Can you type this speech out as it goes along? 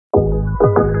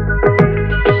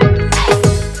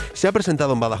Se ha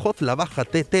presentado en Badajoz la Baja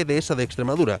TT Dehesa de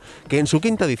Extremadura, que en su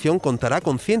quinta edición contará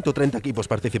con 130 equipos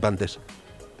participantes.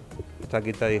 Esta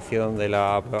quinta edición de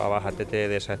la prueba Baja TT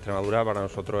Dehesa de Extremadura para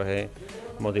nosotros es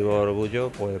motivo de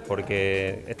orgullo, pues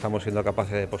porque estamos siendo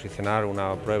capaces de posicionar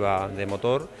una prueba de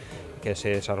motor que se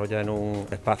desarrolla en un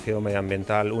espacio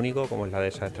medioambiental único como es la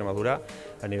Dehesa de Extremadura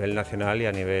a nivel nacional y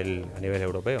a nivel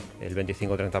europeo. El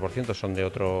 25-30% son de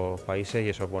otros países y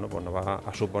eso pues nos va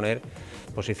a suponer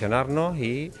posicionarnos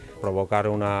y provocar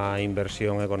una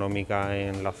inversión económica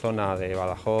en la zona de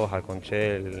Badajoz,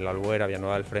 Alconchel, La Albuera,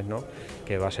 Villanueva del Fresno,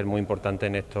 que va a ser muy importante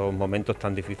en estos momentos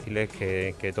tan difíciles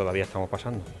que todavía estamos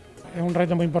pasando. Es un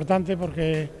reto muy importante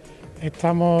porque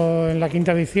estamos en la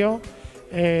quinta edición.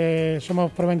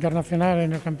 Somos prueba internacional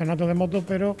en el campeonato de moto,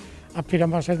 pero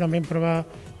aspiramos a ser también prueba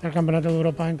del campeonato de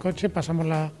Europa en coche. Pasamos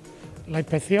la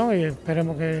inspección y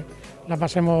esperemos que la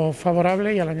pasemos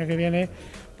favorable y al año que viene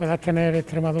pueda tener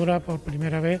Extremadura por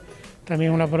primera vez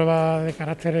también una prueba de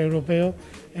carácter europeo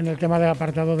en el tema de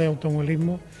apartado de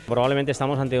automovilismo. Probablemente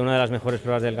estamos ante una de las mejores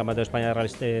pruebas del Campeonato de España de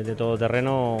Rallys de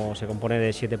todoterreno. Se compone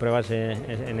de 7 pruebas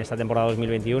en esta temporada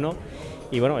 2021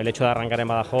 y bueno, el hecho de arrancar en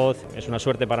Badajoz es una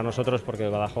suerte para nosotros porque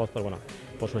Badajoz, pues bueno,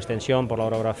 por su extensión, por la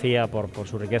orografía, por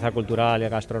su riqueza cultural y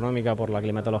gastronómica, por la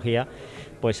climatología,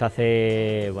 pues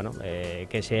hace bueno,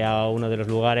 que sea uno de los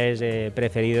lugares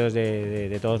preferidos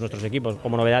de todos nuestros equipos.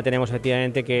 Como novedad tenemos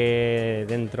efectivamente que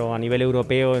dentro a nivel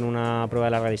europeo en una prueba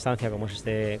de larga distancia como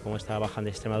esta Baja de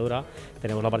Extremadura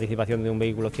tenemos la participación de un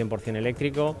vehículo 100%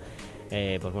 eléctrico,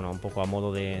 pues bueno, un poco a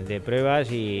modo de pruebas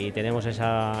y tenemos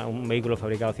un vehículo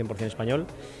fabricado 100% español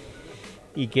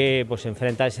y que pues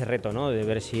enfrenta ese reto, ¿no?, de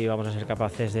ver si vamos a ser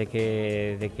capaces de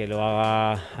que lo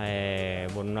haga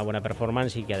una buena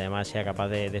performance y que además sea capaz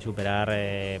de superar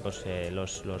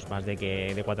los más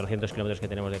de 400 kilómetros que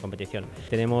tenemos de competición.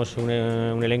 Tenemos un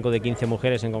elenco de 15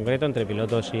 mujeres en concreto, entre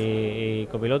pilotos y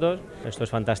copilotos. Esto es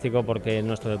fantástico porque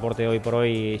nuestro deporte hoy por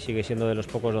hoy sigue siendo de los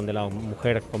pocos donde la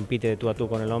mujer compite de tú a tú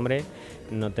con el hombre.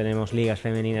 No tenemos ligas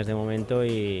femeninas de momento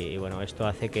y bueno, esto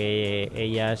hace que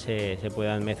ellas se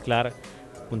puedan mezclar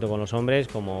junto con los hombres,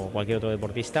 como cualquier otro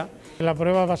deportista. La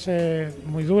prueba va a ser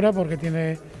muy dura porque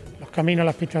tiene los caminos,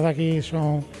 las pistas de aquí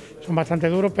son bastante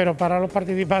duros, pero para los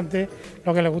participantes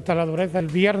lo que les gusta es la dureza. El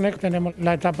viernes tenemos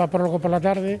la etapa prólogo por la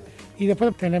tarde y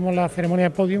después tenemos la ceremonia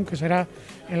de podium que será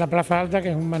en la Plaza Alta, que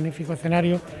es un magnífico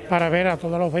escenario para ver a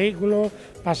todos los vehículos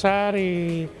pasar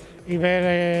y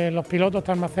ver los pilotos,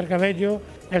 estar más cerca de ellos.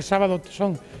 El sábado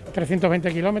son 320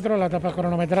 kilómetros, la etapa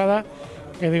cronometrada,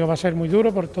 que digo va a ser muy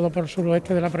duro por todo por el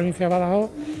suroeste de la provincia de Badajoz,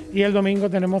 y el domingo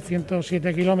tenemos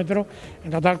 107 kilómetros,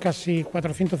 en total casi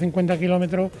 450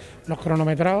 kilómetros los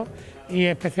cronometrados, y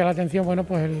especial atención, bueno,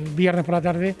 pues el viernes por la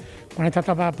tarde con esta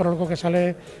etapa prólogo que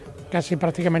sale casi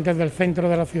prácticamente desde el centro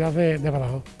de la ciudad de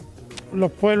Badajoz.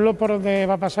 Los pueblos por donde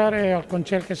va a pasar es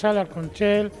Alconchel, que sale,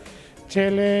 Alconchel,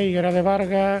 Chele, Higuera de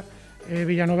Vargas,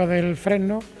 Villanueva del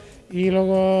Fresno, y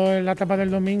luego en la etapa del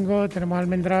domingo tenemos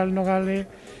Almendral, Nogales,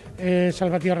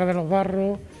 Salvatierra de los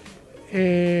Barros,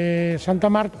 Santa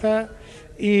Marta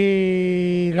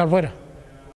y La Albuera.